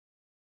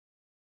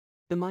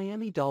The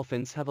Miami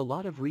Dolphins have a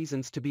lot of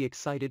reasons to be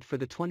excited for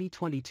the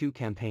 2022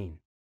 campaign.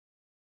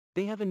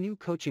 They have a new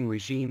coaching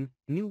regime,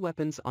 new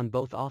weapons on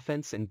both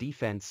offense and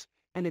defense,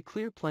 and a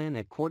clear plan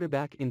at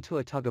quarterback in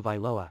Tua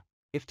Tagovailoa.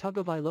 If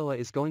Tagovailoa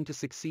is going to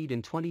succeed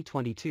in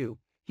 2022,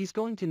 he's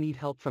going to need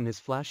help from his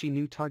flashy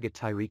new target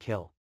Tyreek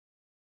Hill.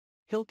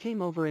 Hill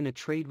came over in a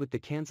trade with the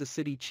Kansas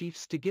City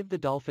Chiefs to give the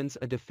Dolphins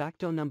a de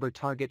facto number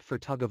target for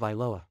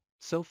Tagovailoa.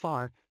 So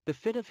far, the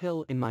fit of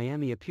Hill in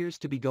Miami appears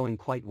to be going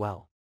quite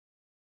well.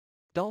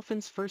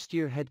 Dolphins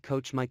first-year head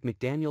coach Mike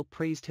McDaniel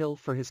praised Hill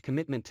for his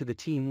commitment to the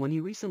team when he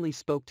recently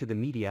spoke to the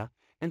media,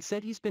 and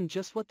said he's been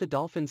just what the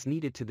Dolphins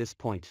needed to this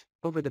point.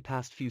 Over the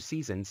past few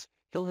seasons,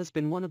 Hill has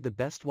been one of the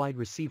best wide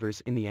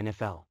receivers in the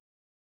NFL.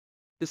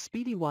 The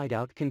speedy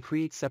wideout can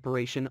create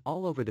separation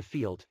all over the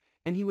field,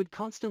 and he would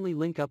constantly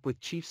link up with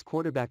Chiefs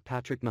quarterback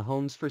Patrick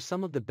Mahomes for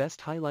some of the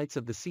best highlights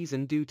of the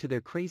season due to their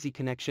crazy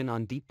connection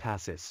on deep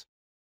passes.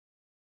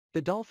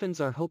 The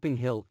Dolphins are hoping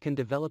Hill can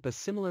develop a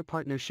similar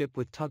partnership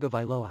with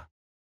Tagovailoa.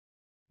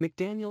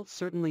 McDaniel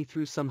certainly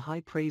threw some high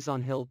praise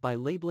on Hill by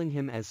labeling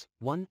him as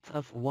one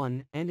of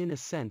one, and in a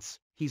sense,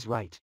 he's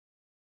right.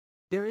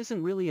 There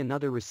isn't really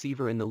another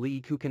receiver in the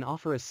league who can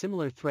offer a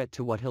similar threat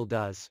to what Hill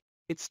does.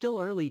 It's still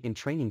early in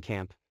training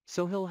camp,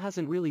 so Hill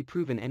hasn't really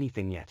proven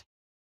anything yet.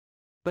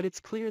 But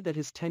it's clear that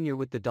his tenure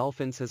with the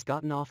Dolphins has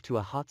gotten off to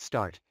a hot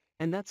start,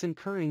 and that's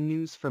encouraging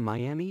news for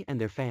Miami and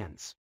their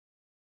fans.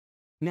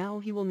 Now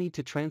he will need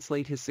to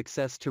translate his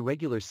success to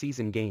regular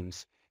season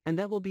games, and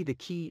that will be the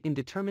key in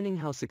determining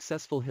how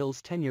successful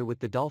Hill's tenure with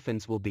the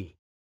Dolphins will be.